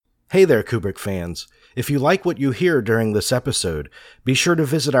Hey there, Kubrick fans. If you like what you hear during this episode, be sure to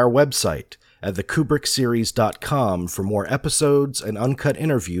visit our website at thekubrickseries.com for more episodes and uncut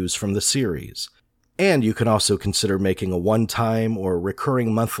interviews from the series. And you can also consider making a one-time or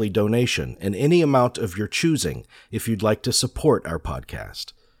recurring monthly donation in any amount of your choosing if you'd like to support our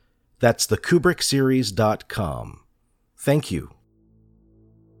podcast. That's thekubrickseries.com. Thank you.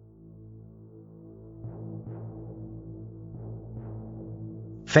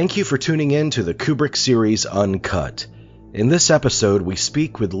 Thank you for tuning in to the Kubrick Series Uncut. In this episode, we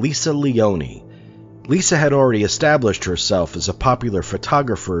speak with Lisa Leone. Lisa had already established herself as a popular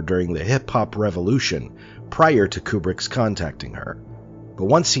photographer during the hip-hop revolution prior to Kubrick's contacting her. But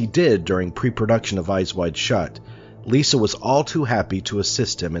once he did during pre-production of Eyes Wide Shut, Lisa was all too happy to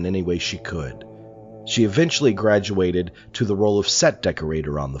assist him in any way she could. She eventually graduated to the role of set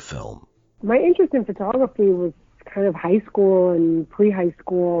decorator on the film. My interest in photography was kind of high school and pre-high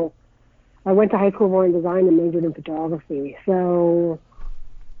school. I went to high school for design and majored in photography. So,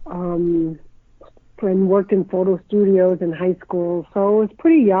 and worked in photo studios in high school. So I was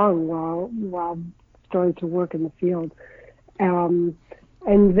pretty young while starting to work in the field. And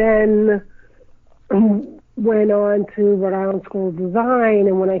then went on to Rhode Island School of Design.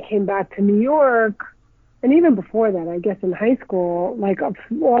 And when I came back to New York, and even before that, I guess in high school, like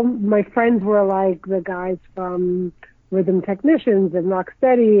all my friends were like the guys from Rhythm Technicians and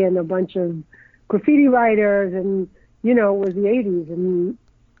Rocksteady and a bunch of graffiti writers, and it was the 80s, and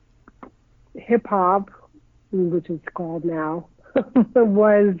hip hop, which it's called now,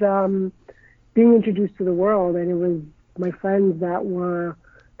 was being introduced to the world, and it was my friends that were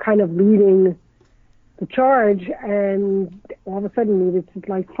kind of leading the charge, and all of a sudden needed to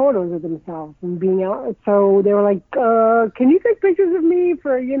like photos of themselves and being out. So they were like, can you take pictures of me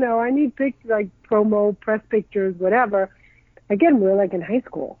for, I need like promo, press pictures, whatever. Again, we were like in high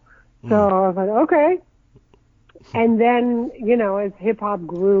school. So I was like, okay. And then, as hip hop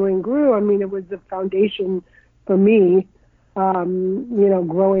grew and grew, I mean, it was the foundation for me,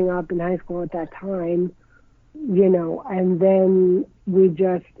 growing up in high school at that time. And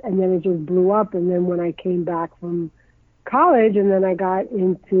then it just blew up. And then when I came back from college, and then I got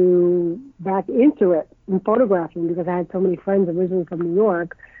back into it in photographing because I had so many friends originally from New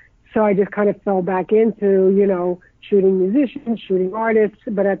York. So I just kind of fell back into, shooting musicians, shooting artists.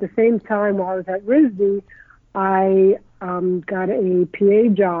 But at the same time, while I was at RISD, I got a PA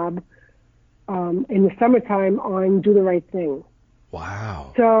job in the summertime on Do the Right Thing.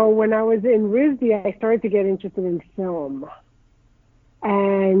 Wow. So when I was in RISD, I started to get interested in film.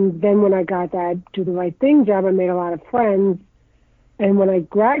 And then when I got that Do the Right Thing job, I made a lot of friends. And when I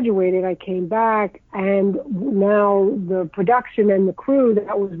graduated, I came back, and now the production and the crew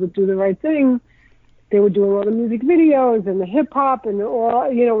that was with Do the Right Thing, they were doing all the music videos and the hip hop and all,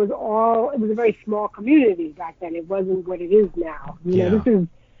 it was a very small community back then. It wasn't what it is now. This is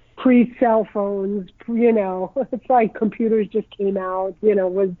pre-cell phones, it's like computers just came out,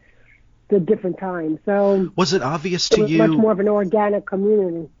 was the different time. So was it obvious to you? Much more of an organic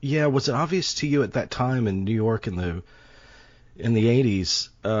community. Yeah, was it obvious to you at that time in New York in the 80s,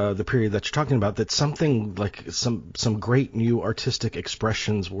 the period that you're talking about, that something like some great new artistic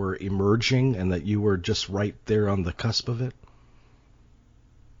expressions were emerging and that you were just right there on the cusp of it?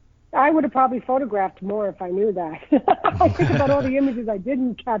 I would have probably photographed more if I knew that. I think about all the images I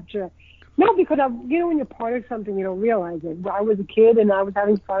didn't capture. No, because when you're part of something, you don't realize it. I was a kid and I was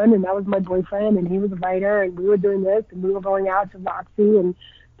having fun, and that was my boyfriend, and he was a writer, and we were doing this, and we were going out to Roxy, and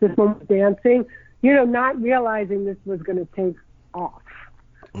this one was dancing, not realizing this was going to take off.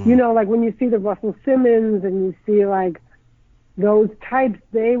 Like when you see the Russell Simmons and you see like those types,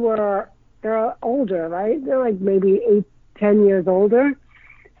 they're older, right? They're like maybe 8-10 years older.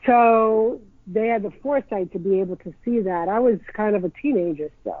 So they had the foresight to be able to see that. I was kind of a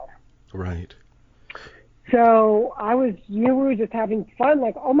teenager still. Right. So we were just having fun,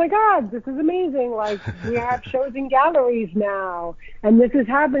 like, oh my God, this is amazing. Like, we have shows in galleries now, and this is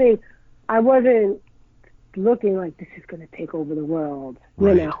happening. I wasn't looking like this is going to take over the world,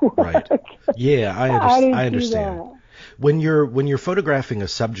 Right. Yeah, I understand. When you're photographing a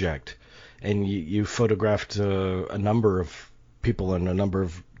subject, and you photographed a number of people in a number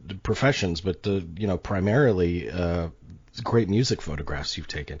of professions, but primarily great music photographs you've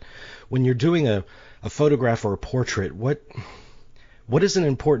taken. When you're doing a photograph or a portrait, what isn't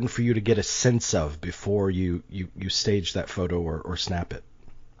important for you to get a sense of before you stage that photo or snap it?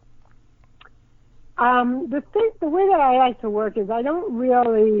 The way that I like to work is I don't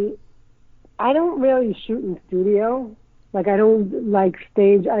really shoot in studio. Like, I don't like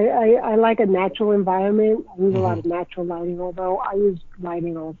stage. I like a natural environment. I use a lot of natural lighting, although I use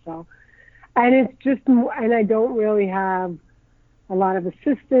lighting also. And it's just, and I don't really have a lot of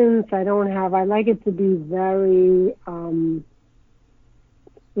assistance. I like it to be very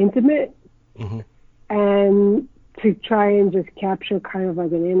intimate and to try and just capture kind of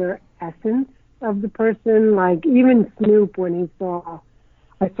like an inner essence of the person. Like, even Snoop, I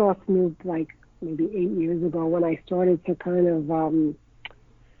saw Snoop like maybe 8 years ago when I started to kind of,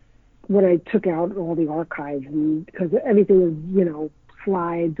 when I took out all the archives, and because everything was,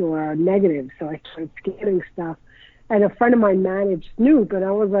 slides or negatives, so I started scanning stuff. And a friend of mine managed Snoop, and I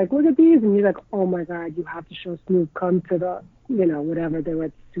was like, look at these. And he's like, oh my God, you have to show Snoop, come to the, whatever, they were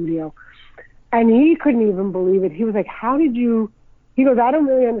at the studio. And he couldn't even believe it. He was like, he goes, I don't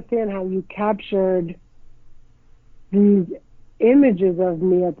really understand how you captured these images of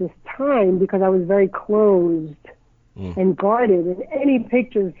me at this time, because I was very closed and guarded. And any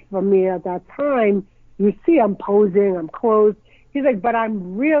pictures from me at that time, you see I'm posing, I'm closed. He's like, but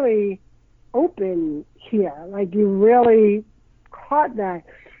I'm really open here. Like, you really caught that.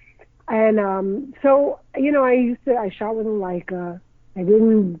 And so, I shot with a Leica. I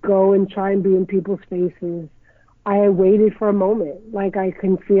didn't go and try and be in people's faces. I waited for a moment. Like, I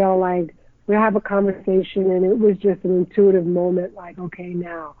can feel like we have a conversation, and it was just an intuitive moment, like, okay,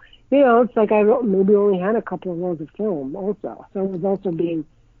 now. It's like I maybe only had a couple of rolls of film also. So it was also being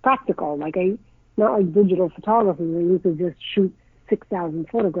practical. Like, not like digital photography where you could just shoot 6,000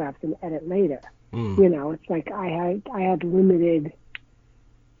 photographs and edit later. It's like I had limited,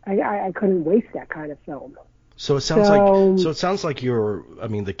 I couldn't waste that kind of film. So it sounds like you're,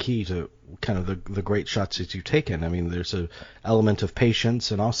 the key to kind of the great shots that you've taken. There's an element of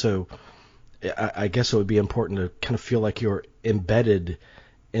patience, and also I guess it would be important to kind of feel like you're embedded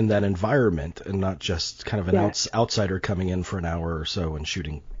in that environment and not just kind of an outsider coming in for an hour or so and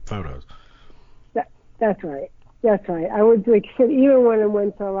shooting photos. That's right. That's right. I would even when I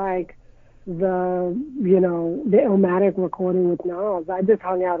went to like the Illmatic recording with Niles, I just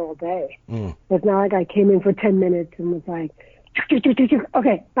hung out all day. It's not like I came in for 10 minutes and was like,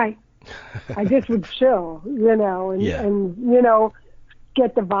 okay, bye. I just would chill, and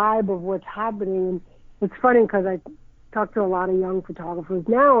get the vibe of what's happening. And it's funny because I talk to a lot of young photographers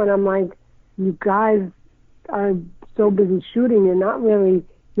now, and I'm like, you guys are so busy shooting, you're not really,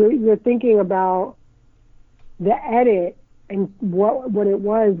 you're thinking about the edit and what it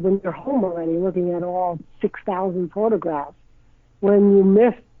was when you're home already looking at all 6,000 photographs. When you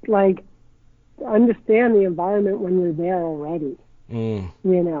miss, like, understand the environment when you're there already.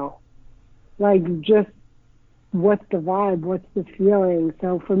 Like, just what's the vibe, what's the feeling.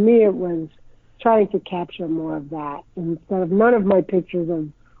 So for me, it was trying to capture more of that instead of, none of my pictures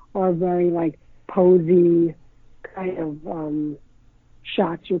are very like posy kind of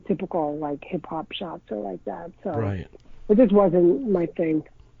shots, your typical like hip hop shots or like that. So right. It just wasn't my thing.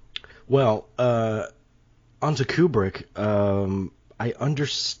 Well, onto Kubrick. I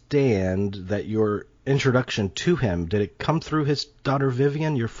understand that your introduction to him, did it come through his daughter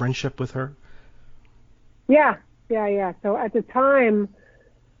Vivian, your friendship with her? Yeah. So at the time,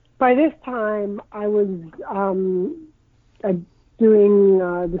 by this time, I was doing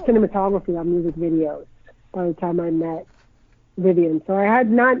the cinematography on music videos by the time I met Vivian. So I had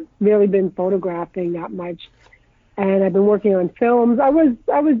not really been photographing that much, and I've been working on films. I was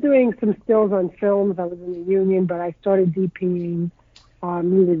doing some stills on films. I was in the union, but I started DPing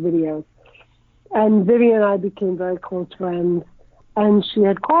music videos. And Vivian and I became very close friends. And she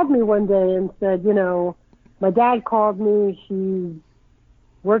had called me one day and said, my dad called me. He's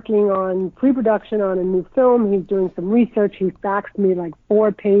working on pre-production on a new film. He's doing some research. He faxed me like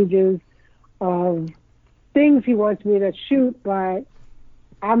 4 pages of things he wants me to shoot, but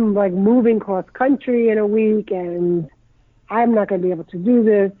I'm like moving cross country in a week and I'm not going to be able to do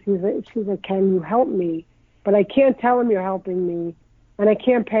this. She's like, can you help me? But I can't tell him you're helping me, and I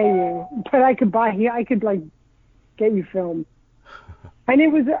can't pay you, but I could like get you film. And it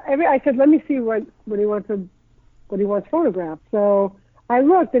was I said, let me see what he wants photographed. So I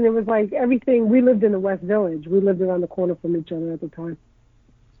looked, and it was like everything. We lived in the West Village. We lived around the corner from each other at the time.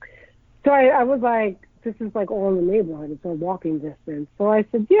 So I was like, this is like all in the neighborhood. It's a walking distance. So I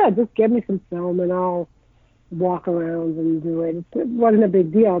said, yeah, just get me some film and I'll walk around and do it. It wasn't a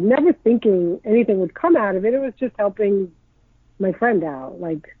big deal. Never thinking anything would come out of it. It was just helping my friend out.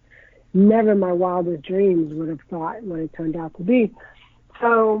 Like, never in my wildest dreams would have thought what it turned out to be.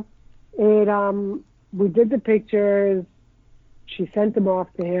 So we did the pictures. She sent them off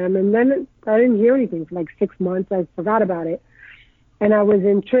to him, and then I didn't hear anything for like 6 months. I forgot about it. And I was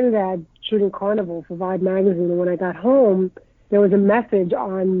in Trinidad shooting Carnival for Vibe magazine, and when I got home, there was a message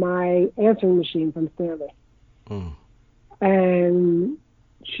on my answering machine from Stanley. Mm. And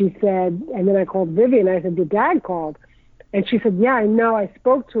she said, and then I called Vivian. I said, your dad called. And she said, yeah, I know. I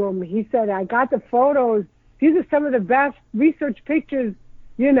spoke to him. He said, I got the photos. These are some of the best research pictures,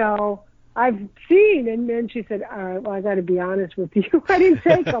 I've seen. And then she said, well, I got to be honest with you. I didn't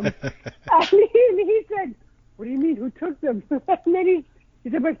take them. And he said, what do you mean? Who took them? And then he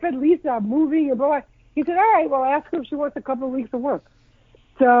said, my friend Lisa, I'm moving. And blah. He said, all right, well, ask her if she wants a couple of weeks of work.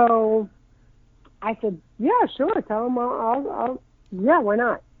 So I said, yeah, sure. Tell him yeah, why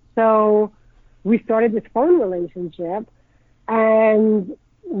not? So we started this phone relationship, and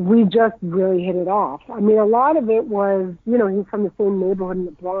we just really hit it off. I mean, a lot of it was, he's from the same neighborhood in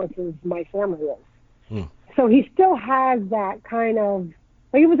the Bronx as my family is. Mm. So he still has that kind of,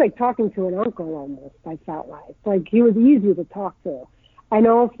 he was like talking to an uncle almost, I felt like. Like, he was easy to talk to. And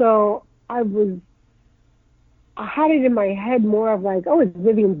also, I had it in my head more of like, oh, it's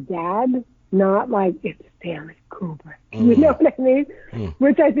Vivian's dad, not like it's Stanley Kubrick. Mm. You know what I mean? Mm.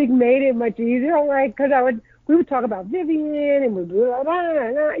 Which I think made it much easier, like, because we would talk about Vivian and we'd blah, blah,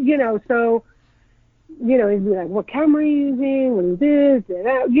 blah, so, he'd be like, what camera are you using? What is this? And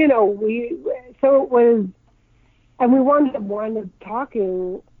that, so it was, and we wound up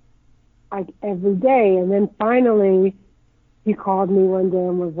talking like every day. And then finally he called me one day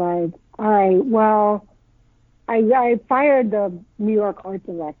and was like, all right, well, I fired the New York art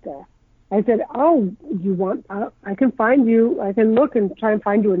director. I said, oh, you want, I can find you, I can look and try and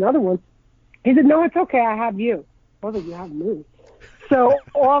find you another one. He said, no, it's okay, I have you. I was like, you have me. So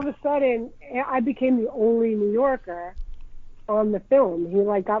all of a sudden, I became the only New Yorker on the film. He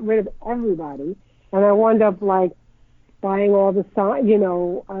got rid of everybody. And I wound up buying all the signs,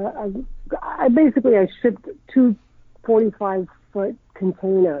 I shipped 2 45-foot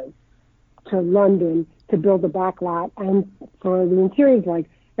containers to London to build the back lot, and for the interiors,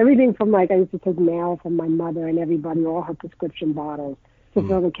 everything from I used to take mail from my mother and everybody, all her prescription bottles to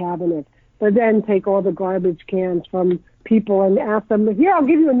fill the cabinets, but then take all the garbage cans from people and ask them, here, I'll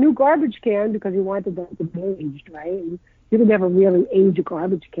give you a new garbage can, because he wanted them to be aged, right? And you could never really age a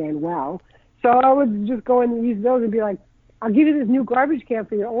garbage can well. So I would just go and use those and be like, I'll give you this new garbage can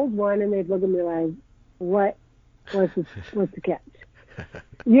for your old one, and they'd look at me like, what's the catch?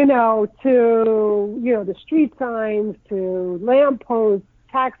 To, the street signs, to lampposts,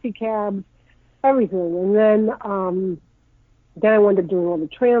 taxi cabs, everything. And then I wound up doing all the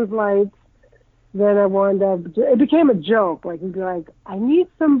translights. Then I wound up, it became a joke. He'd be like, I need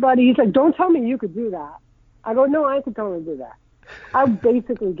somebody. He's like, don't tell me you could do that. I go, no, I could totally do that. I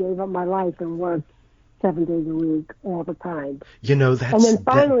basically gave up my life and worked 7 days a week all the time.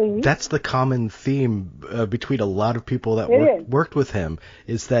 That's the common theme between a lot of people that worked with him,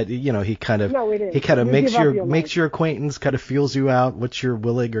 is that he kind of makes your acquaintance, kind of feels you out, what you're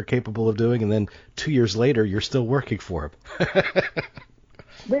willing or capable of doing, and then 2 years later you're still working for him.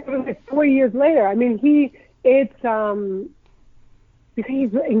 It was 4 years later. I mean, because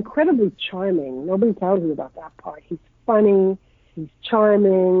he's incredibly charming. Nobody tells you about that part. He's funny. He's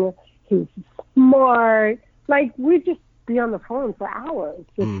charming. He's smart. We'd just be on the phone for hours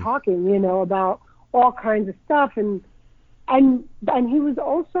just talking, about all kinds of stuff. And he was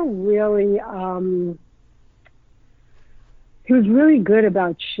also really, he was really good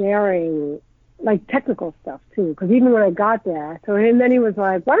about sharing, technical stuff, too. Because even when I got there, and then he was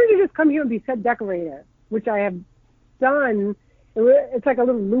like, why don't you just come here and be set decorator? Which I have done. It's like a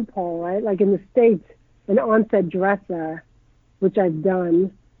little loophole, right? Like in the States, an on-set dresser, which I've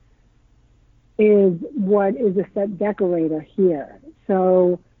done, is what is a set decorator here.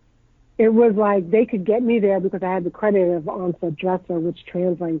 So it was they could get me there because I had the credit of on-set dresser, which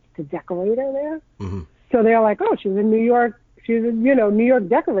translates to decorator there. Mm-hmm. So they're like, oh, she's in New York. She's a, New York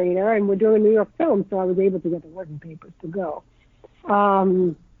decorator, and we're doing a New York film. So I was able to get the working papers to go.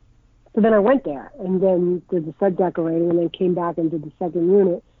 So then I went there and then did the set decorating, and then came back and did the second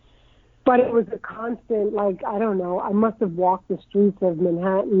unit. But it was a constant, I don't know, I must have walked the streets of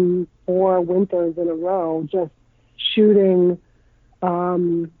Manhattan 4 winters in a row, just shooting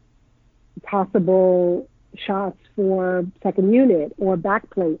possible shots for second unit or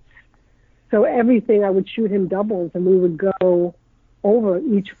backplates. So everything, I would shoot him doubles, and we would go over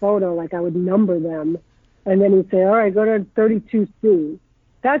each photo, I would number them. And then he'd say, all right, go to 32C.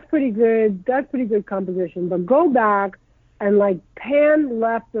 That's pretty good. That's pretty good composition. But go back and pan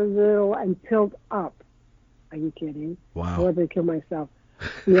left a little and tilt up. Are you kidding? Wow. I was going to kill myself.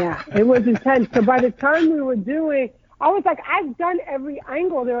 Yeah, it was intense. So by the time we were doing, I was like, I've done every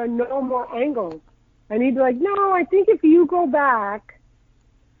angle. There are no more angles. And he'd be like, no, I think if you go back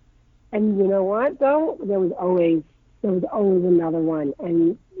And you know what, though? There was always another one.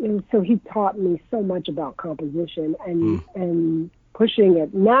 And so he taught me so much about composition and pushing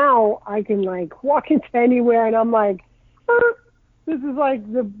it. Now I can, like, walk into anywhere and I'm like, this is like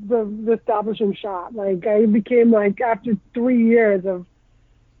the establishing shot. Like, I became, like, after 3 years of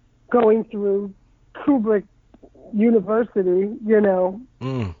going through Kubrick University, you know.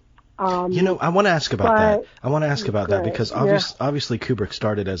 I want to ask about that. I want to ask about that because obviously Kubrick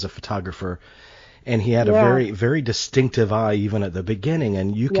started as a photographer, and he had a very, very distinctive eye even at the beginning.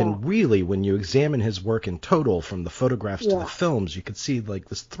 And you can really, when you examine his work in total, from the photographs to the films, you can see, like,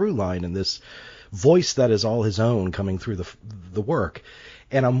 this through line and this voice that is all his own coming through the work.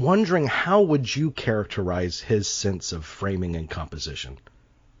 And I'm wondering, how would you characterize his sense of framing and composition?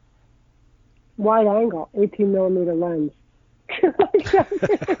 Wide angle, 18 millimeter lens.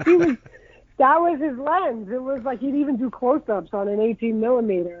 That was his lens. It was like he'd even do close-ups on an 18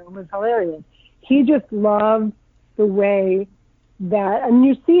 millimeter. It was hilarious. He just loved the way that, and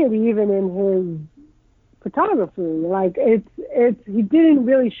you see it even in his photography. Like, he didn't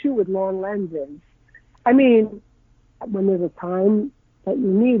really shoot with long lenses. I mean, when there's a time that you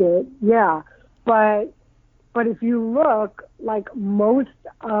need it, yeah. But if you look, like,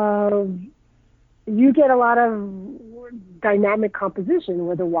 you get a lot of dynamic composition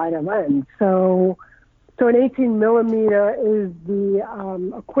with a wider lens. So an 18 millimeter is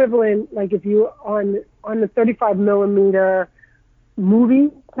the equivalent, like, if you on the 35 millimeter movie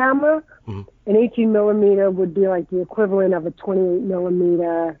camera, an 18 millimeter would be like the equivalent of a 28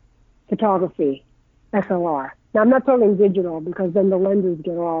 millimeter photography SLR. Now, I'm not talking digital, because then the lenses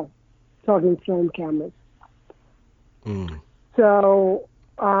get all talking film cameras. So,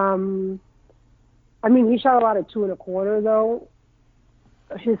 I mean, he shot a lot of 2 1/4 though,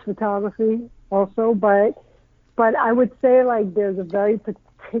 his photography also, but I would say, like, there's a very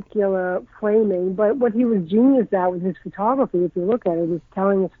particular framing, but what he was genius at with his photography, if you look at it, is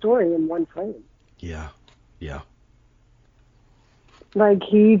telling a story in one frame. Yeah.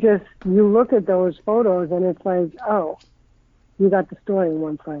 Like, you look at those photos and it's like, oh, you got the story in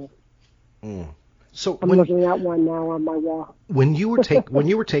one frame. So I'm looking at one now on my wall. When you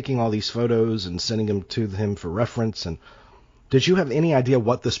were taking all these photos and sending them to him for reference, and did you have any idea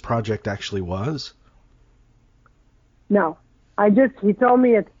what this project actually was? No, he told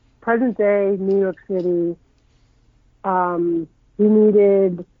me it's present day New York City. He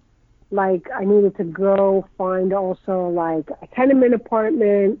needed, like, I needed to go find also, like, a tenement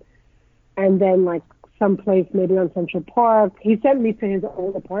apartment, and then, like, someplace maybe on Central Park. He sent me to his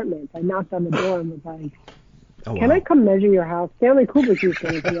old apartment. I knocked on the door and was like, can I come measure your house? Stanley Kubrick used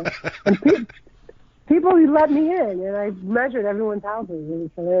to live here. And people, he let me in, and I measured everyone's houses. It was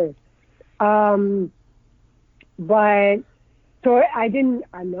hilarious. But, so I didn't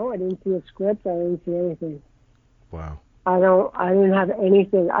see a script. I didn't see anything. Wow. I didn't have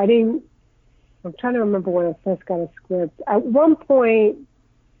anything. I'm trying to remember when I first got a script. At one point,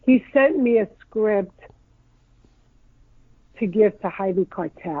 he sent me a script to give to Harvey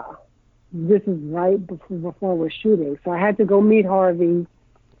Keitel. This is right before we're shooting. So I had to go meet Harvey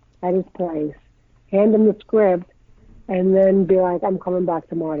at his place, hand him the script, and then be like, I'm coming back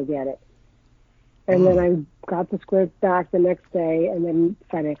tomorrow to get it. And then I got the script back the next day, and then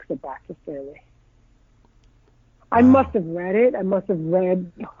FedExed it back to Stanley. I must have read it. I must have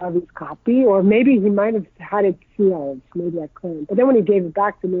read Harvey's copy, or maybe he might have had it sealed. Maybe I couldn't. But then when he gave it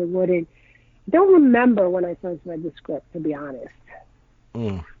back to me, it wouldn't. I don't remember when I first read the script, to be honest.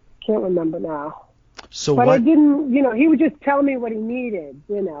 Can't remember now. But I didn't, he would just tell me what he needed,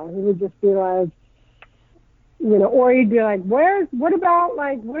 He would just be like, or he'd be like, where's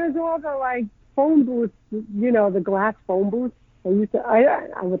all the, like, phone booths, the glass phone booths?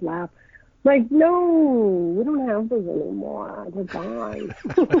 I would laugh. Like, no, we don't have those anymore. They're gone.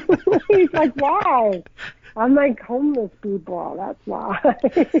 He's like, why? I'm like, homeless people. That's why.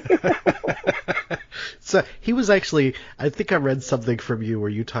 So he was actually, I think I read something from you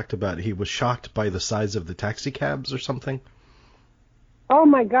where you talked about he was shocked by the size of the taxi cabs or something. Oh,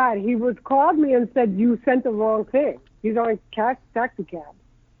 my God. He called me and said, you sent the wrong thing. These aren't taxi cabs.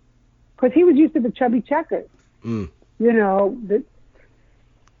 Because he was used to the chubby checkers.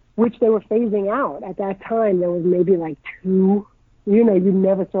 Which they were phasing out. At that time, there was maybe like 2. You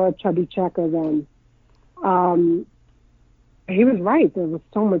never saw a chubby checker then. He was right. It was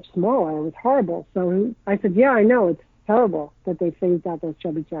so much smaller. It was horrible. So I said, yeah, I know. It's terrible that they phased out those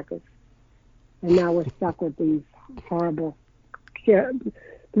chubby checkers. And now we're stuck with these horrible... Yeah.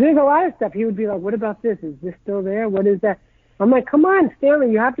 There's a lot of stuff. He would be like, what about this? Is this still there? What is that? I'm like, come on,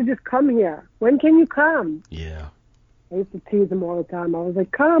 Stanley, you have to just come here. When can you come? Yeah. I used to tease him all the time. I was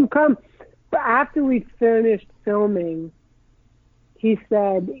like, come. But after we finished filming, he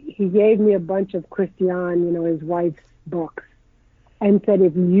said, he gave me a bunch of Christiane, his wife's books, and said,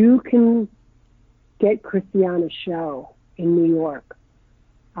 if you can get Christiane a show in New York,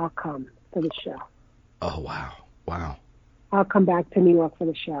 I'll come for the show. Oh, wow. Wow. I'll come back to New York for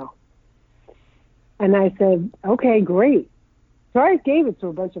the show. And I said, okay, great. So I gave it to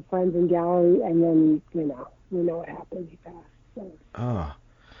a bunch of friends in gallery, and then, we know what happened. He passed. So. Oh,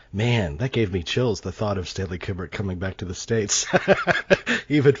 man, that gave me chills, the thought of Stanley Kubrick coming back to the States,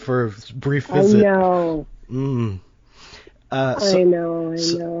 even for a brief visit. I know. I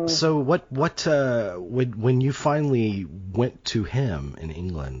know. So when you finally went to him in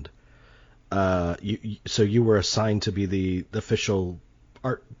England, you were assigned to be the official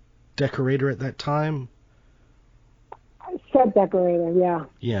art decorator at that time? Set decorator, yeah.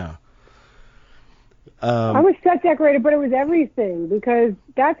 Yeah. I was set decorator, but it was everything, because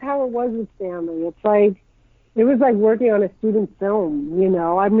that's how it was with Stanley. It was like working on a student film,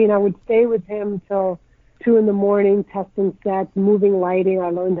 I would stay with him till 2 a.m, testing sets, moving lighting. I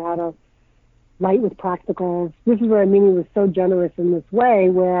learned how to light with practicals. This is what I mean. He was so generous in this way,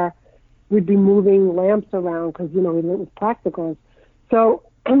 where we'd be moving lamps around because, we lit with practicals. So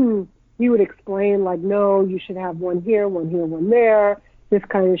he would explain, like, no, you should have one here, one there. This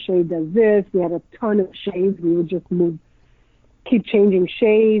kind of shade does this. We had a ton of shades. We would just keep changing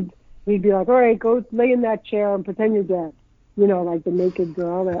shades. He'd be like, all right, go lay in that chair and pretend you're dead. Like the naked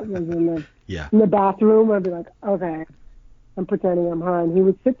girl that was in the bathroom. I'd be like, okay, I'm pretending I'm her. And he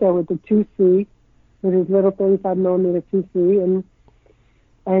would sit there with the 2C, with his little 35mm 2C,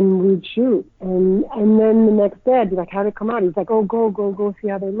 and we'd shoot. And then the next day I'd be like, how'd it come out? He's like, oh, go see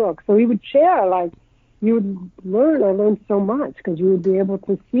how they look. So he would share, like, you would learn. I learned so much, because you would be able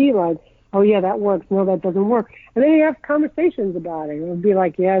to see, like, oh, yeah, that works. No, that doesn't work. And then you have conversations about it. It would be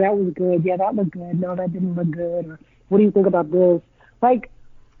like, yeah, that was good. Yeah, that looked good. No, that didn't look good. Or what do you think about this? Like,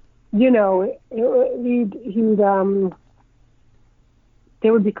 there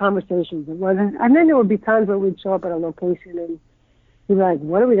would be conversations. And then there would be times where we'd show up at a location and he'd be like,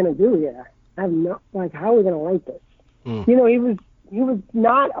 what are we going to do here? How are we going to light this? He was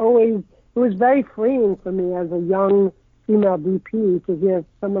not always. It was very freeing for me as a young female DP to hear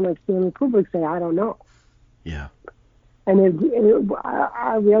someone like Stanley Kubrick say, I don't know. Yeah. And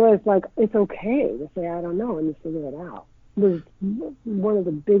I realized, like, it's okay to say I don't know and to figure it out. It was one of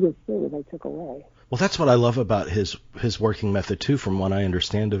the biggest things I took away. Well, that's what I love about his working method, too, from what I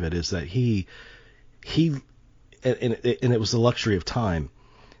understand of it, is that he and it was the luxury of time,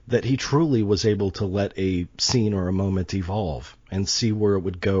 that he truly was able to let a scene or a moment evolve and see where it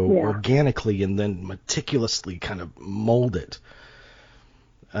would go organically, and then meticulously kind of mold it.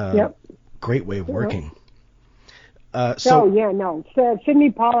 Great way of working.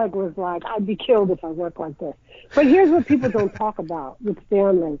 Sidney Pollack was like, I'd be killed if I worked like this. But here's what people don't talk about with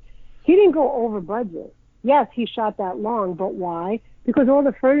Stanley. He didn't go over budget. Yes, he shot that long, but why? Because all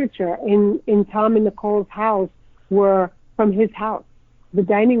the furniture in Tom and Nicole's house were from his house. The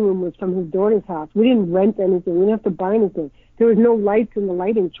dining room was from his daughter's house. We didn't rent anything. We didn't have to buy anything. There was no lights in the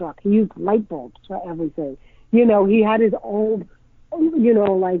lighting truck. He used light bulbs for everything. He had his old,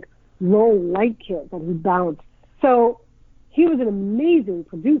 like low light kit that he bounced. So he was an amazing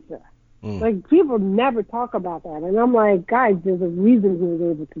producer. Like, people never talk about that. And I'm like, guys, there's a reason he was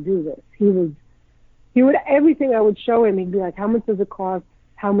able to do this. He would, everything I would show him, he'd be like, how much does it cost?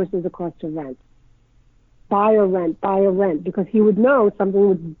 How much does it cost to rent? Buy or rent, because he would know something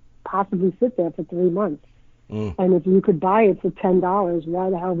would possibly sit there for 3 months. And if you could buy it for $10, why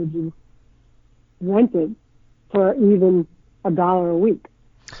the hell would you rent it for even $1 a week?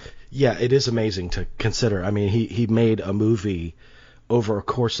 Yeah, it is amazing to consider. I mean, he made a movie over a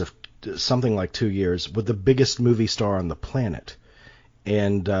course of something like 2 years with the biggest movie star on the planet,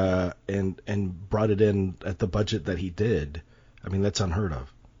 and brought it in at the budget that he did. I mean, that's unheard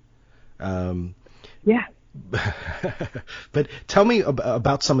of. Yeah. But tell me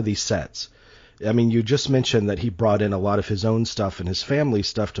about some of these sets. I mean, you just mentioned that he brought in a lot of his own stuff and his family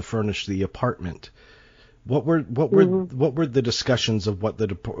stuff to furnish the apartment. What were the discussions of what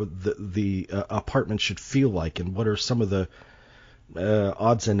the apartment should feel like, and what are some of the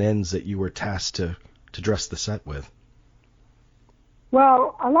odds and ends that you were tasked to dress the set with?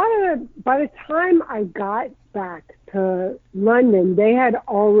 Well, by the time I got back to London, they had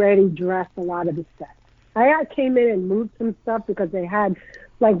already dressed a lot of the sets. I came in and moved some stuff because they had,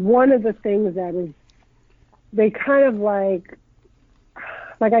 like, one of the things that is, they kind of like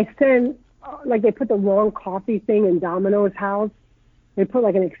I sent, like, they put the wrong coffee thing in Domino's house. They put,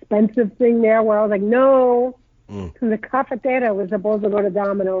 like, an expensive thing there where I was like, no, Mm. The cafetera was supposed to go to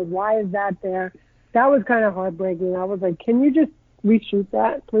Domino's. Why is that there? That was kind of heartbreaking. I was like, can you just reshoot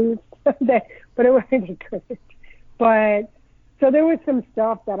that, please? But it wasn't great. But so there was some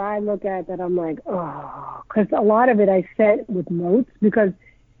stuff that I look at that I'm like, oh, because a lot of it I sent with notes because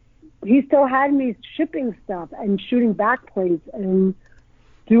he still had me shipping stuff and shooting back plates and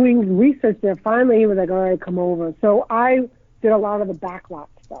doing research there. Finally, he was like, all right, come over. So I did a lot of the backlot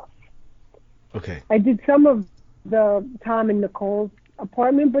stuff. Okay. I did some of the Tom and Nicole's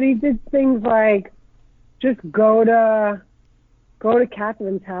apartment, but he did things like just go to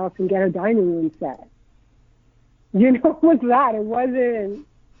Catherine's house and get her dining room set. You know, it was that. It wasn't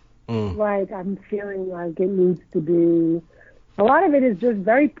like I'm feeling like it needs to be. A lot of it is just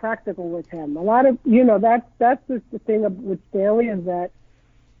very practical with him. A lot of, you know, that's just the thing with Stanley is that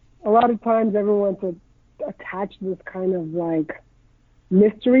a lot of times everyone's attached to this kind of like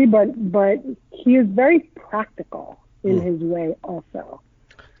mystery, but he is very practical in his way also.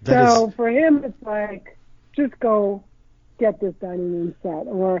 For him, it's like, just go get this dining room set,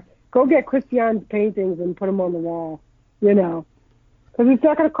 or go get Christian's paintings and put them on the wall, you know, because it's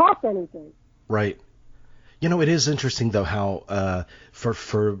not going to cost anything. Right. You know, it is interesting, though, how for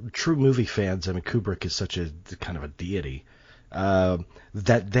true movie fans, I mean, Kubrick is such a kind of a deity,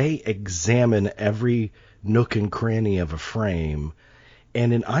 that they examine every nook and cranny of a frame.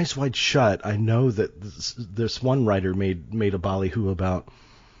 And in Eyes Wide Shut, I know that this one writer made a ballyhoo about,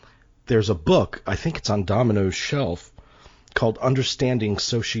 there's a book, I think it's on Domino's shelf, called Understanding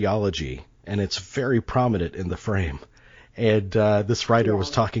Sociology, and it's very prominent in the frame. And this writer was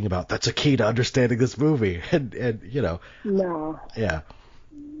talking about, that's a key to understanding this movie. And you know. No. Yeah.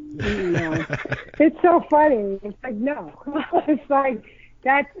 No. It's so funny. It's like, no. It's like,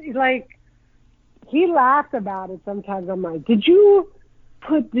 that's like, he laughs about it sometimes. I'm like, did you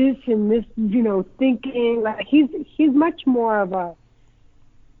put this in this, you know, thinking? Like, he's much more of a,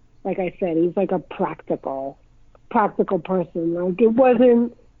 like I said, he's like a practical person. Like, it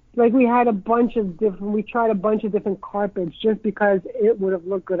wasn't like we tried a bunch of different carpets just because it would have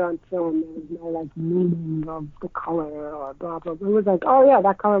looked good on film. There was no like meaning of the color or blah blah. It was like, oh yeah,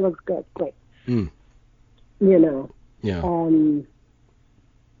 that color looks good, great. You know. Yeah.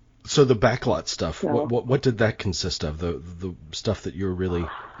 So the backlot stuff, what did that consist of? The stuff that you were really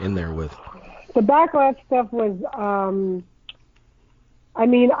in there with? The backlot stuff was, I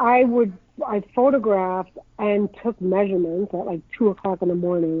mean, I photographed and took measurements at like 2:00 in the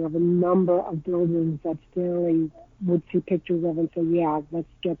morning of a number of buildings that Stanley would see pictures of and say, yeah, let's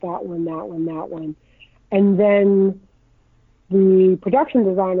get that one, that one, that one. And then the production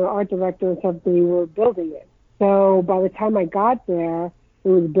designer, art director, said they were building it. So by the time I got there, it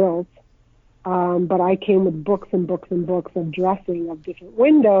was built. But I came with books and books and books of dressing of different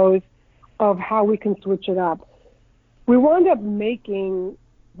windows of how we can switch it up. We wound up making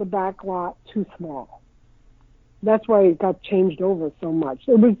the back lot too small. That's why it got changed over so much.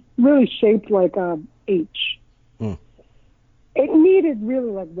 It was really shaped like a H. It needed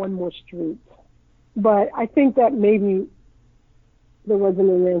really like one more street. But I think that maybe there wasn't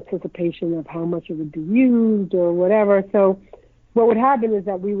an anticipation of how much it would be used or whatever. So what would happen is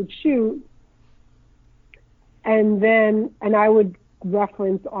that we would shoot and I would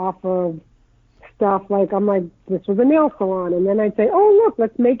reference off of stuff like, I'm like, this was a nail salon. And then I'd say, oh, look,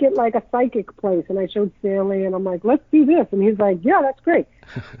 let's make it like a psychic place. And I showed Stanley and I'm like, let's do this. And he's like, yeah, that's great.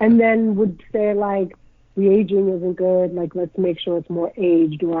 And then would say like, the aging isn't good. Like, let's make sure it's more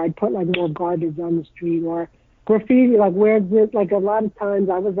aged. Or I'd put like more garbage on the street or graffiti. Like, where's this? Like a lot of times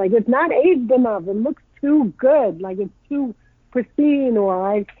I was like, it's not aged enough. It looks too good. Like it's too pristine.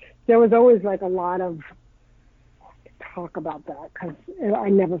 Or there was always like a lot of talk about that because I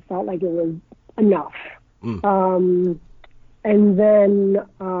never felt like it was enough. And then,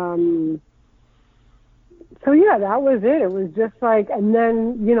 so yeah, that was it. It was just like, and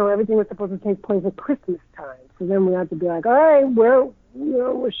then, you know, everything was supposed to take place at Christmas time. So then we had to be like, all right, we're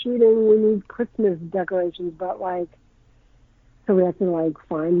shooting, we need Christmas decorations, but like, so we had to like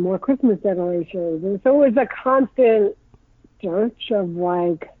find more Christmas decorations. And so it was a constant search of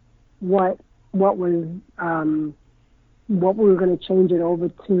like, what was, what we were going to change it over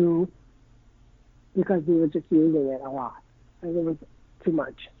to, because we were just using it a lot. Like it was too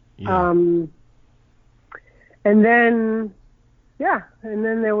much. Yeah. And then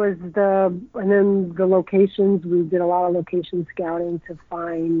there was the locations. We did a lot of location scouting to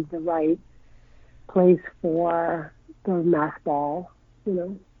find the right place for the mass ball, you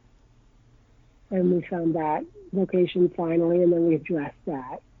know. And we found that location finally, and then we dressed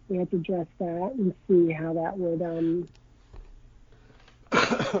that. We had to dress that and see how that would.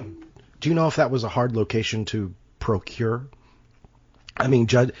 Do you know if that was a hard location to procure? I mean,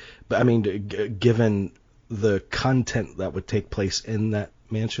 given the content that would take place in that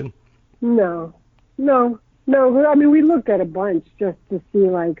mansion? No. I mean, we looked at a bunch just to see,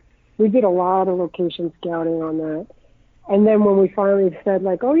 like, we did a lot of location scouting on that. And then when we finally said,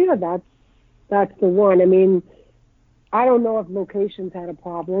 like, oh, yeah, that's the one. I mean, I don't know if locations had a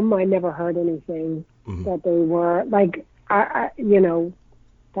problem. I never heard anything that they were. Like, that was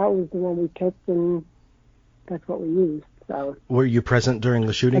the one we picked, and that's what we used. So. Were you present during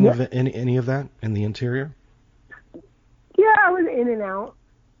the shooting of any of that in the interior? Yeah, I was in and out.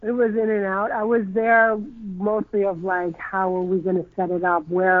 It was in and out. I was there mostly of, like, how are we going to set it up?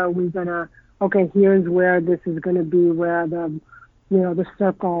 Where are we going to, okay, here's where this is going to be, where the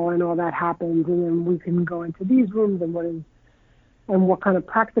circle and all that happens, and then we can go into these rooms and what kind of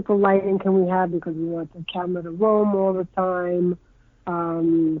practical lighting can we have, because we want the camera to roam all the time.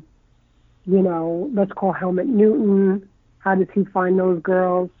 Let's call Helmut Newton. How does he find those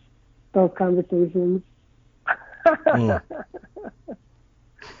girls? Those conversations.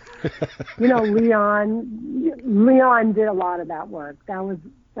 Leon did a lot of that work. That was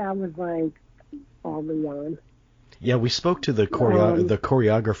like all Leon. Yeah, we spoke to the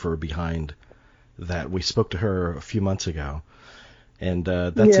choreographer behind that. We spoke to her a few months ago, and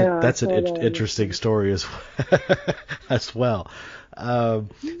that's an interesting story as well.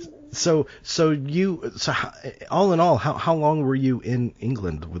 So all in all, how long were you in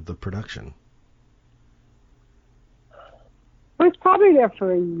England with the production? I was probably there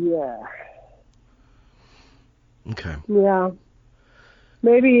for a year. Okay. Yeah.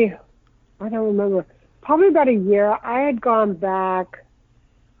 Maybe, I don't remember. Probably about a year. I had gone back.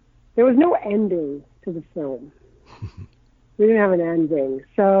 There was no ending to the film. We didn't have an ending.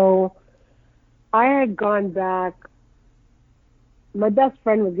 So I had gone back. My best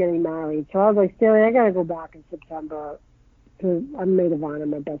friend was getting married. So I was like, Stanley, I got to go back in September. I'm maid of honor.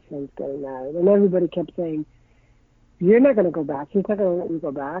 My best friend's getting married. And everybody kept saying, you're not going to go back. He's not going to let you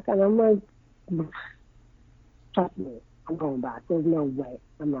go back. And I'm like, trust me, I'm going back. There's no way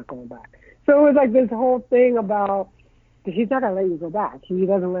I'm not going back. So it was like this whole thing about, he's not going to let you go back. He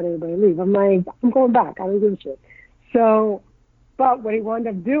doesn't let anybody leave. I'm like, I'm going back. I don't give a shit. So, but what he wound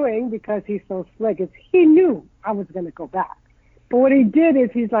up doing, because he's so slick, is he knew I was going to go back. But what he did is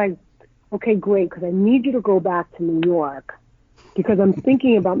he's like, okay, great, because I need you to go back to New York, because I'm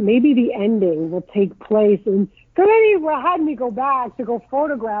thinking about maybe the ending will take place in. So then he had me go back to go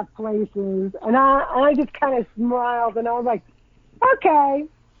photograph places, and I just kind of smiled, and I was like, okay.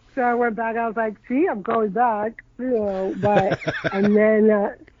 So I went back. I was like, see, I'm going back, but and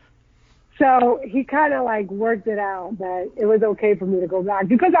then so he kind of like worked it out that it was okay for me to go back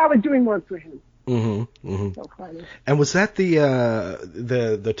because I was doing work for him. Mm-hmm, mm-hmm. So funny. And was that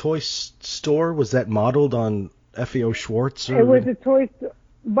the toy store? Was that modeled on F.A.O. Schwartz? Or? It was a toy store.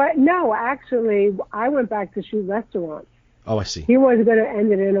 But no, actually, I went back to shoot restaurants. Oh, I see. He was going to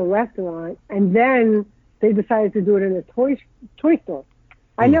end it in a restaurant, and then they decided to do it in a toy store.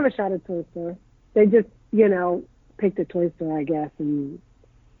 I never shot a toy store. They just, picked a toy store, I guess, and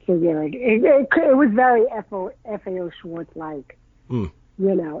figured it was very F.A.O. Schwartz-like.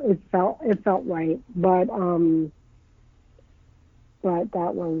 It felt right. But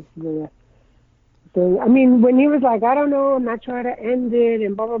that was the thing. I mean, when he was like, I don't know, I'm not sure how to end it,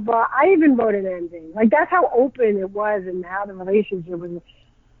 and blah, blah, blah, I even wrote an ending. Like, that's how open it was and how the relationship was.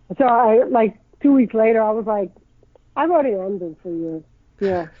 So, 2 weeks later, I was like, I wrote an ending for you.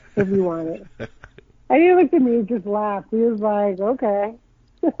 Yeah, if you want it. And he looked at me and just laughed. He was like, okay.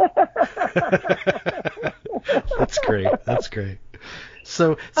 That's great.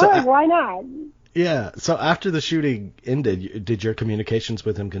 So I was like, why not? Yeah. So after the shooting ended, did your communications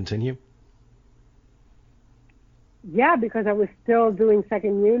with him continue? Yeah, because I was still doing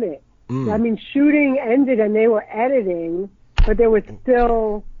second unit. I mean, shooting ended and they were editing, but there was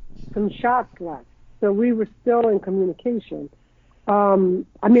still some shots left. So we were still in communication. I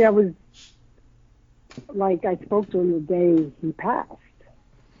mean, I spoke to him the day he passed.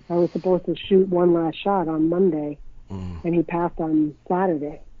 I was supposed to shoot one last shot on Monday, and he passed on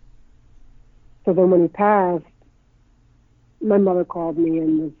Saturday. So then when he passed, my mother called me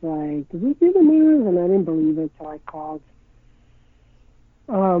and was like, did you see the news? And I didn't believe it, so I called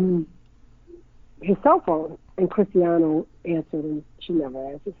his cell phone. And Cristiano answered, and she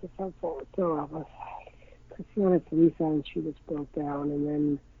never answers his cell phone. So I was like, Cristiano, it's Lisa, and she just broke down. And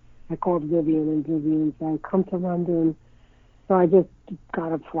then I called Vivian, and Vivian said, come to London. So I just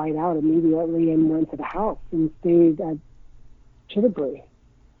got a flight out immediately and went to the house and stayed at Chitterbury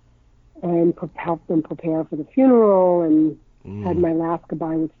and helped them prepare for the funeral and had my last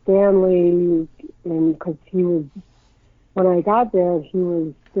goodbye with Stanley, and because he was when I got there, he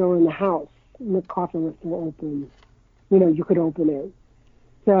was still in the house. And the coffin was still open. You know, you could open it.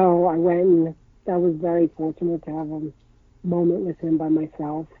 So I went, and I was very fortunate to have a moment with him by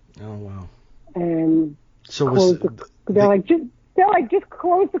myself. Oh, wow. And so they're like, just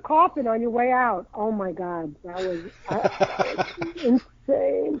close the coffin on your way out. Oh my God, that was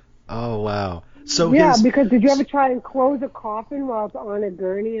insane. Oh, wow. So yeah, because did you ever try and close a coffin while it's on a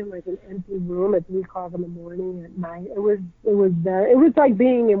gurney in like an empty room at 3:00 in the morning at night? It was like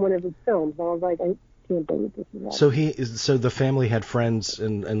being in one of his films. I was like, I can't believe this is happening. So the family had friends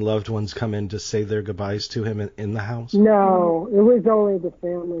and loved ones come in to say their goodbyes to him in the house? No, it was only the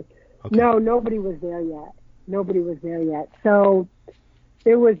family. Okay. No, nobody was there yet. So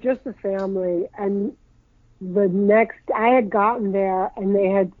it was just the family, and I had gotten there, and they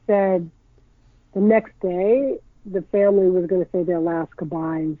had said the next day the family was going to say their last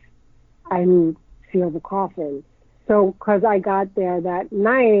goodbyes and seal the coffin. So, because I got there that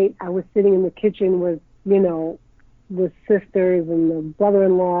night, I was sitting in the kitchen with, the sisters and the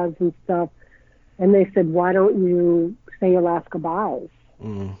brother-in-laws and stuff, and they said, why don't you say your last goodbyes?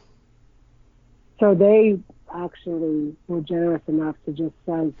 Mm. So they actually were generous enough to just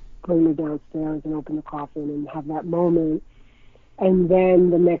bring me downstairs and open the coffin and have that moment. And then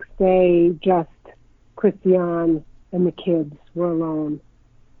the next day, just Christiane and the kids were alone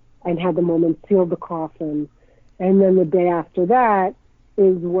and had the moment, sealed the coffin. And then the day after that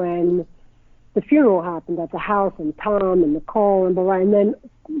is when the funeral happened at the house, and Tom and Nicole and blah, and then,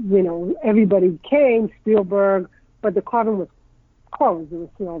 everybody came, Spielberg, but the coffin was closed. It was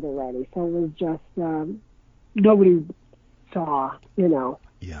sealed already. So it was just, nobody saw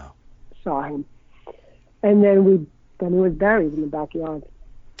him. And then he was buried in the backyard.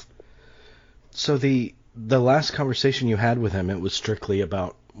 So the last conversation you had with him, it was strictly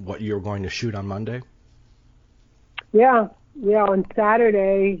about what you were going to shoot on Monday? Yeah. On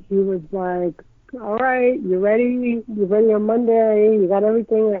Saturday, he was like, all right, you ready? You ready on Monday? You got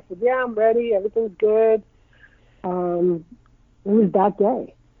everything? I said, yeah, I'm ready. Everything's good. It was that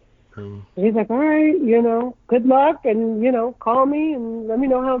day. And he's like, all right, good luck, and, call me and let me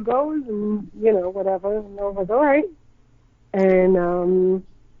know how it goes, and, whatever. And I was like, all right.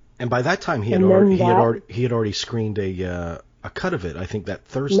 And by that time, he had already screened a cut of it, I think that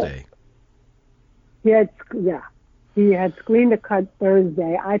Thursday. He had screened a cut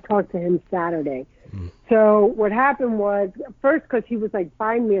Thursday. I talked to him Saturday. So what happened was, first, because he was like,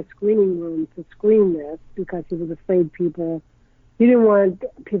 find me a screening room to screen this, because he was afraid he didn't want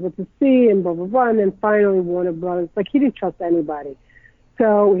people to see, and blah, blah, blah. And then finally Warner Brothers, he didn't trust anybody.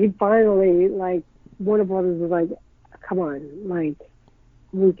 So he finally, Warner Brothers was like, come on,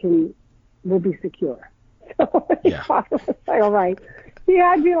 we'll be secure. So he finally was like, all right. He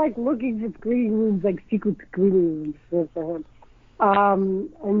had me, looking for screening rooms, secret screening rooms for him.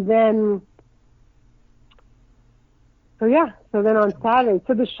 And then, so then on Saturday,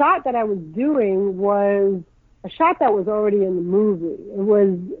 so the shot that I was doing was a shot that was already in the movie.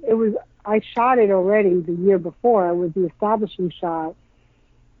 I shot it already the year before. It was the establishing shot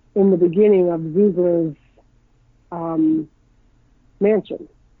in the beginning of Ziegler's mansion.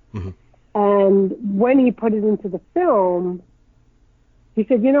 Mm-hmm. And when he put it into the film, he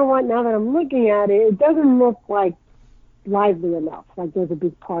said, you know what, now that I'm looking at it, it doesn't look lively enough, there's a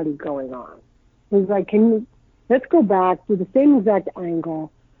big party going on. He's like, let's go back, do the same exact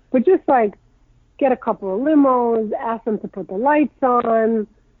angle, but just get a couple of limos, ask them to put the lights on,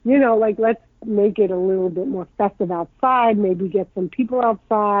 let's make it a little bit more festive outside, maybe get some people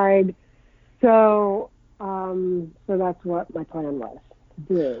outside. So that's what my plan was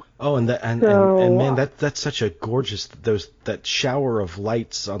to do. Oh, and man, that's such a gorgeous, that shower of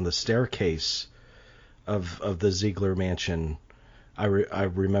lights on the staircase of the Ziegler mansion. I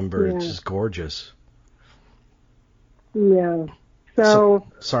remember it's just gorgeous. Yeah. So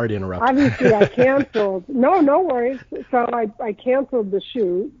sorry to interrupt. Obviously, I canceled. No worries. So I canceled the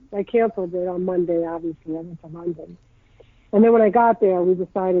shoot. I canceled it on Monday, obviously. I went to London. And then when I got there, we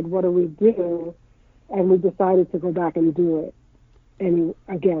decided, what do we do? And we decided to go back and do it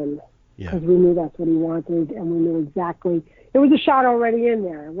again. Because we knew that's what he wanted, and we knew exactly. It was a shot already in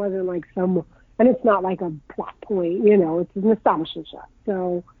there. It wasn't and it's not like a plot point, it's an establishing shot.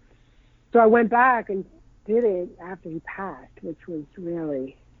 So I went back and did it after he passed, which was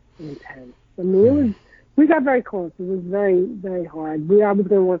really intense. I mean, we got very close. It was very, very hard. I was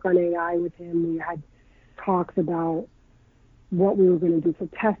going to work on AI with him. We had talks about what we were going to do for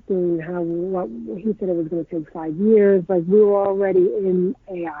testing, what he said it was going to take 5 years. We were already in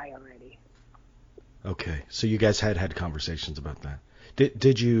AI already. Okay, so you guys had conversations about that.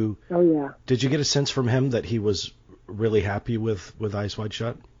 Did you? Oh yeah. Did you get a sense from him that he was really happy with Eyes Wide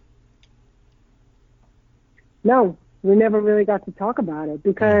Shut? No, we never really got to talk about it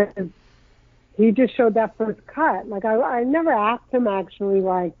because he just showed that first cut. Like, I never asked him actually,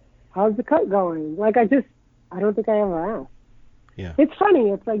 like, how's the cut going? Like, I don't think I ever asked. Yeah. It's funny.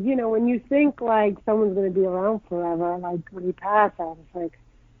 It's like, you know, when you think, like, someone's going to be around forever, like, when he passed, I was like,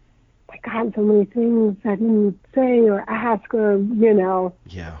 my God, so many things I didn't say or ask or, you know.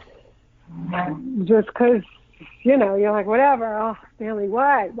 Yeah. Just because, you know, you're like, whatever. Oh, Stanley,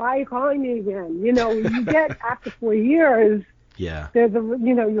 what? Why are you calling me again? You know, you get after 4 years, Yeah. there's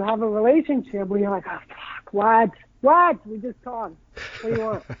you know, you have a relationship where you're like, oh, fuck, what? We just talked. What do you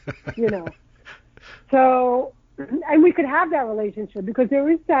want? You know. So, and we could have that relationship because there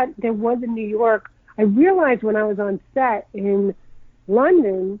was in New York. I realized when I was on set in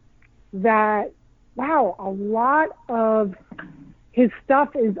London that, wow, a lot of his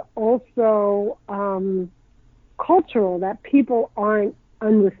stuff is also cultural that people aren't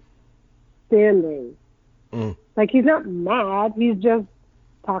understanding. Like, he's not mad. He's just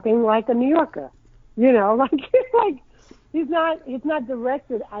talking like a New Yorker. You know, like he's not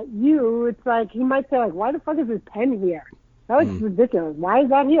directed at you. It's like he might say, like, why the fuck is this pen here? That looks ridiculous. Why is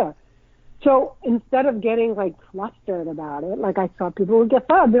that here? So instead of getting, like, flustered about it, like I saw people would get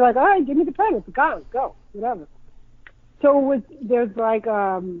fun. Be like, all right, give me the pen. It's gone. Go. Whatever. So there's like,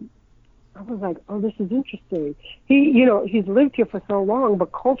 I was like, oh, this is interesting. You know, he's lived here for so long,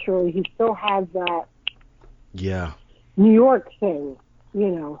 but culturally he still has that New York thing, you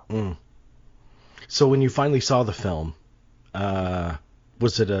know. So when you finally saw the film,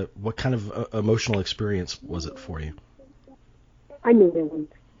 was it what kind of emotional experience was it for you? I mean,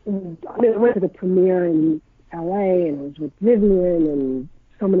 I went to the premiere in L.A. and it was with Vivian and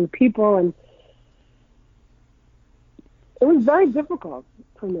so many people, and it was very difficult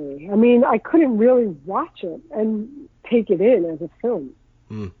for me. I mean, I couldn't really watch it and take it in as a film.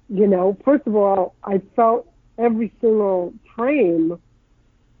 You know, first of all, I felt every single frame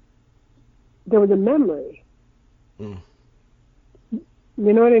there was a memory. You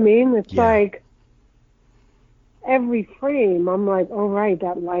know what I mean? It's like every frame, I'm like, oh, right,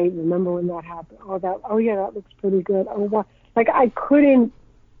 that light, remember when that happened? Oh, yeah, that looks pretty good. Oh, wow. Like, I couldn't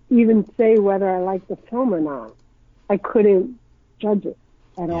even say whether I liked the film or not. I couldn't judge it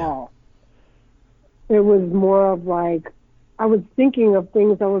at all. It was more of like, I was thinking of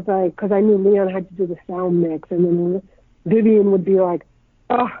things. I was like, because I knew Leon had to do the sound mix, and then Vivian would be like,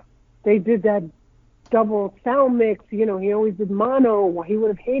 oh, they did that double sound mix. You know, he always did mono. He would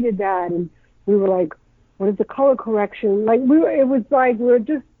have hated that. And we were like, what is the color correction? Like, it was like,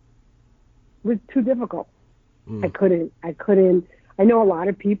 it was too difficult. I couldn't. I know a lot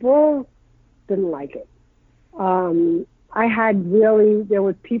of people didn't like it. There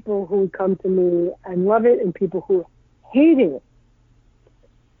was people who would come to me and love it and people who hated it.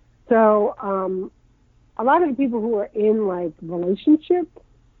 So, a lot of the people who were in, like, relationship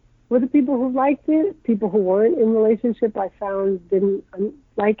were the people who liked it. People who weren't in relationship, I found, didn't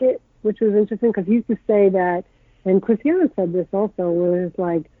like it, which was interesting because he used to say that, and Christiana said this also, where it's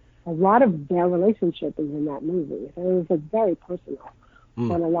like a lot of their relationship is in that movie. So it was, like, very personal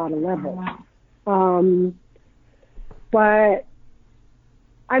on a lot of levels. But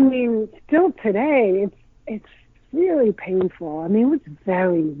I mean, still today, it's really painful. I mean, it was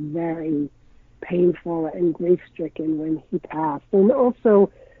very, very painful and grief-stricken when he passed, and also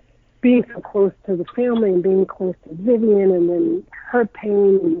being so close to the family and being close to Vivian, and then her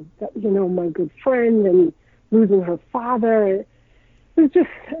pain, and, you know, my good friend, and losing her father. It was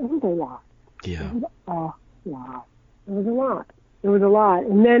a lot. Yeah. It was a lot. It was a lot.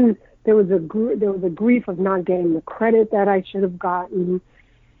 And then there was a grief of not getting the credit that I should have gotten.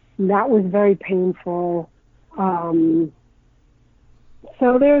 That was very painful. So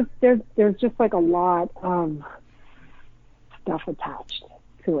there's just like a lot of stuff attached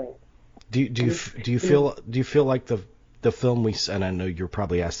to it. Do you feel like the film and I know you're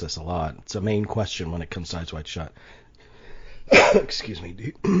probably asked this a lot. It's a main question when it comes to Eyes Wide Shut. Excuse me.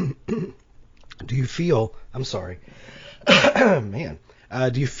 Do you feel? I'm sorry. Man.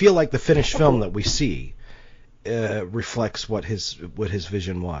 Do you feel like the finished film that we see reflects what his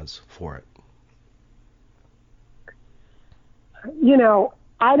vision was for it? You know,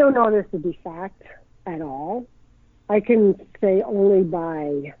 I don't know this to be fact at all. I can say only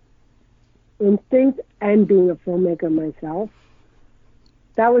by instinct and being a filmmaker myself.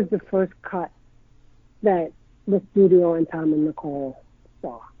 That was the first cut that the studio and Tom and Nicole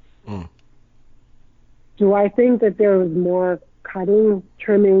saw. Do I think that there was more cutting,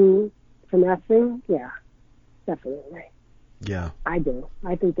 trimming, finessing? Yeah, definitely. Yeah. I do.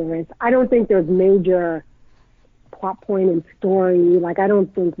 I think there is. I don't think there's major plot point and story. Like, I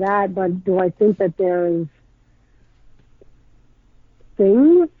don't think that, but do I think that there's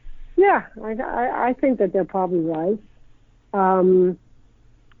things? Yeah, I think that there probably was.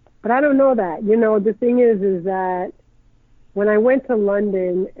 But I don't know that. You know, the thing is that when I went to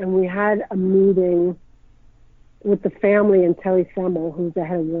London and we had a meeting with the family and Terry Semmel, who's the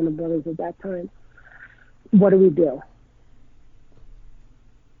head of Warner Brothers at that time, what do we do?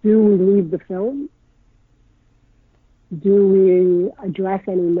 Do we leave the film? Do we address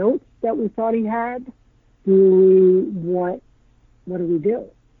any notes that we thought he had? What do we do?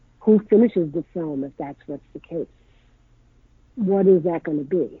 Who finishes the film if that's what's the case? What is that going to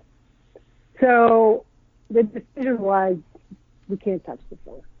be? So the decision was, we can't touch the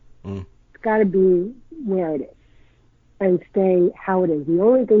film. It's got to be where it is and stay how it is. The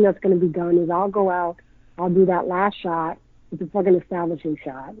only thing that's going to be done is I'll go out, I'll do that last shot. It's a fucking establishing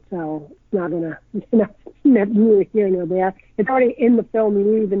shot, so it's not going to, neither here nor there. It's already in the film. You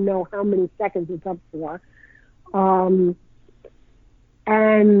don't even know how many seconds it's up for.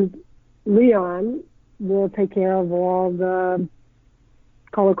 And Leon will take care of all the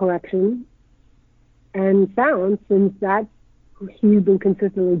color correction and sound, since that he's been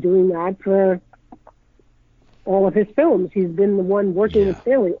consistently doing that for all of his films. He's been the one working with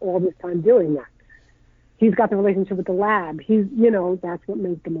Stanley all this time doing that. He's got the relationship with the lab. That's what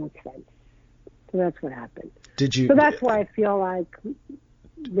makes the most sense. So that's what happened. So that's why I feel like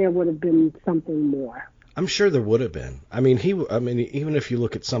there would have been something more. I'm sure there would have been. I mean, even if you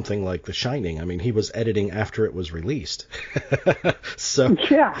look at something like The Shining, I mean, he was editing after it was released. So,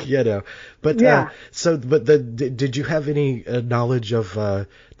 but, did you have any knowledge of the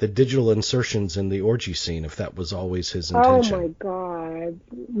digital insertions in the orgy scene, if that was always his intention? Oh my God.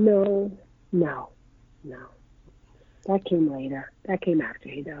 No. That came later. That came after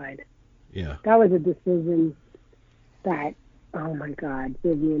he died. Yeah. That was a decision that, oh my God,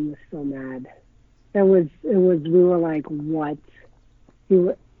 Vivian was so mad. We were like, what?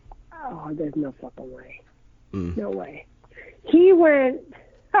 There's no fucking way. No way. He went,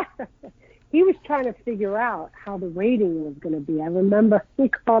 he was trying to figure out how the rating was going to be. I remember he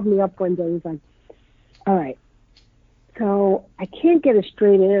called me up one day. He was like, all right, so I can't get a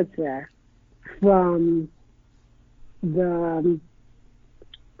straight answer from the,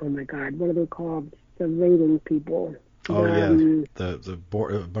 oh my God, what are they called? The rating people. The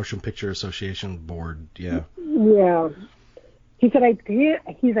board, Motion Picture Association board, yeah. Yeah. He said,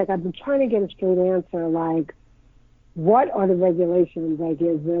 he's like, I've been trying to get a straight answer, like, what are the regulations? Like,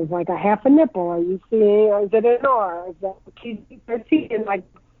 is there like a half a nipple? Are you seeing, or is it an R? Is that PG-13? Like,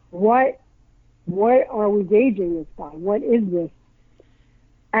 what are we gauging this by? What is this?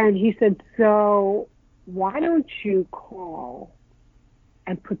 And he said, so why don't you call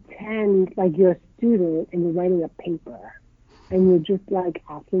and pretend like you're a student and you're writing a paper and you're just like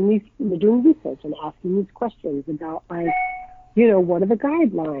you're doing research and asking these questions about, like, what are the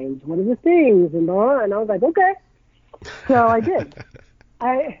guidelines? What are the things? And blah, and I was like, okay. So I did.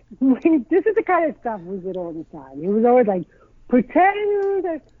 This is the kind of stuff we did all the time. He was always like, pretend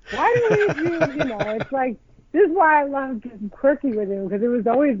that, why do we do, it's like, this is why I love getting quirky with him, because it was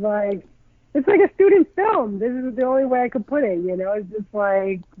always like, it's like a student film. This is the only way I could put it, it's just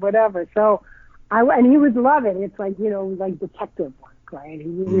like, whatever. So, and he would love it. It's like, like detective work, right?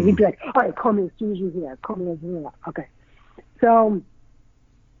 He'd be like, all right, call me as soon as you're here. Call me as soon as you're here. Okay. So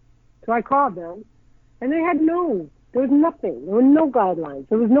I called them, and there was nothing. There were no guidelines.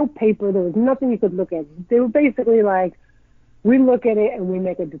 There was no paper. There was nothing you could look at. They were basically like, we look at it and we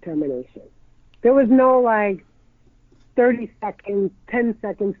make a determination. There was no, like, 30 seconds, 10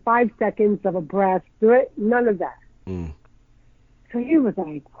 seconds, 5 seconds of a breath. None of that. So he was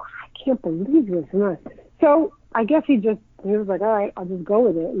like, wow, I can't believe this. So I guess he was like, all right, I'll just go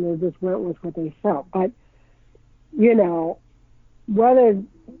with it. And they just went with what they felt. But, I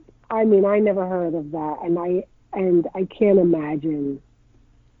never heard of that. And I can't imagine.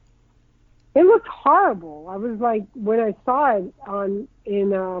 It looked horrible. I was like, when I saw it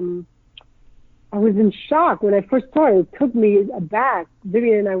I was in shock when I first saw it. It took me aback.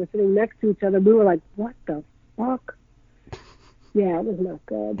 Vivian and I were sitting next to each other. We were like, what the fuck? Yeah, it was not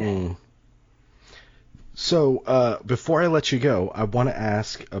good. So before I let you go, I want to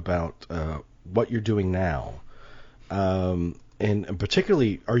ask about what you're doing now. And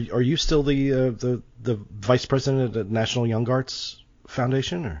particularly, are you still the vice president at the National Young Arts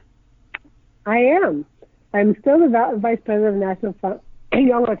Foundation? Or? I am. I'm still the vice president of the National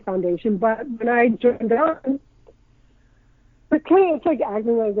Young Arts Foundation, but when I joined on, it's like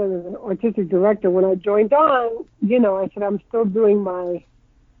acting like I was an artistic director. When I joined on, I said I'm still doing my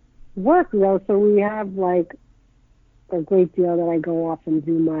work, so we have like a great deal that I go off and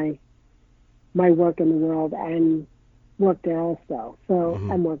do my work in the world and work there also. So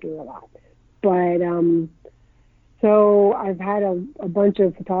I'm working a lot. But so I've had a bunch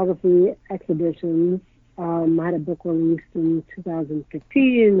of photography exhibitions. I had a book released in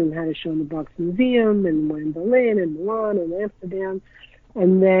 2015 and had a show in the Bronx Museum and one in Berlin and Milan and Amsterdam.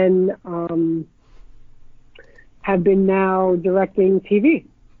 And then have been now directing TV.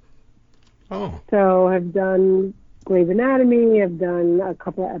 Oh. So I've done Grey's Anatomy. I've done a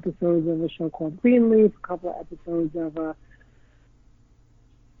couple of episodes of a show called Greenleaf, a couple of episodes of a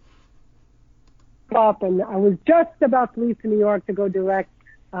up, and I was just about to leave to New York to go direct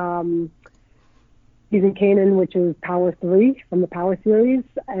Season Kanan, which is Power 3 from the Power series,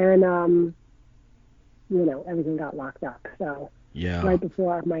 and everything got locked up. So right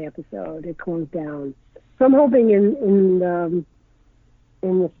before my episode, it closed down. So I'm hoping in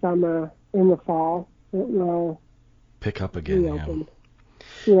the summer, in the fall, it will pick up again. Reopen.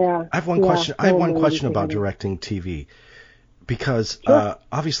 Yeah. I have one question. I have one question about directing TV. Because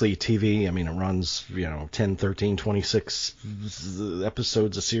obviously TV, I mean, it runs, 10, 13, 26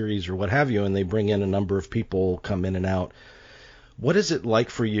 episodes a series or what have you, and they bring in a number of people, come in and out. What is it like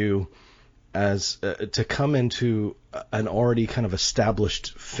for you as to come into an already kind of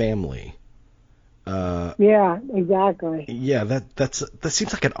established family? Yeah, exactly. Yeah, that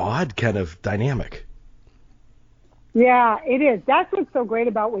seems like an odd kind of dynamic. Yeah, it is. That's what's so great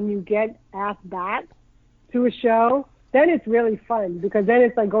about when you get asked back to a show. Then it's really fun because then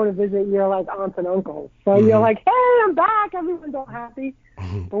it's like going to visit your like aunts and uncles. So you're like, hey, I'm back. Everyone's all happy.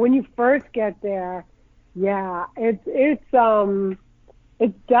 But when you first get there, yeah, it's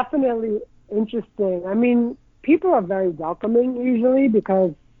definitely interesting. I mean, people are very welcoming usually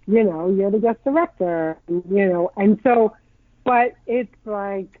because, you're the guest director, and so, but it's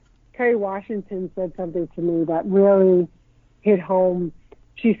like Kerry Washington said something to me that really hit home.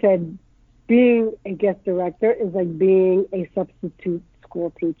 She said, being a guest director is like being a substitute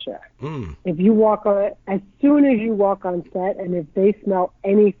school teacher. If you walk on, as soon as you walk on set, and if they smell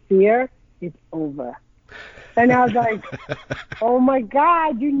any fear, it's over. And I was like, oh my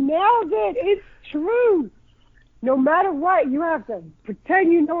God, you nailed it. It's true. No matter what, you have to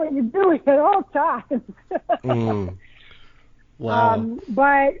pretend you know what you're doing at all times. Wow.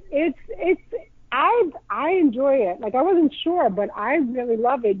 But I enjoy it. Like, I wasn't sure, but I really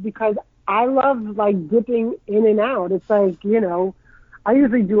love it because I love like dipping in and out. It's like, I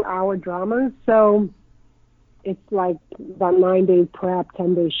usually do hour dramas, so it's like about 9 days prep,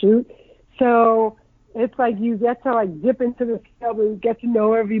 10-day shoot. So it's like you get to like dip into the field and get to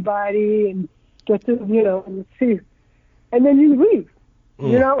know everybody and get to, and see, and then you leave.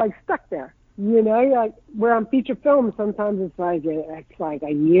 You're not like stuck there. You're like, where on feature film, sometimes it's like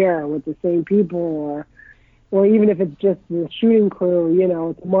a year with the same people, or even if it's just the shooting crew,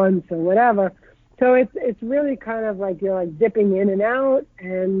 it's months or whatever. So it's really kind of like you're like dipping in and out,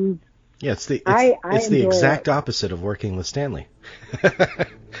 and yeah, it's the exact opposite of working with Stanley.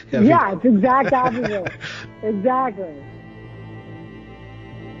 Yeah, it's exact opposite. Exactly.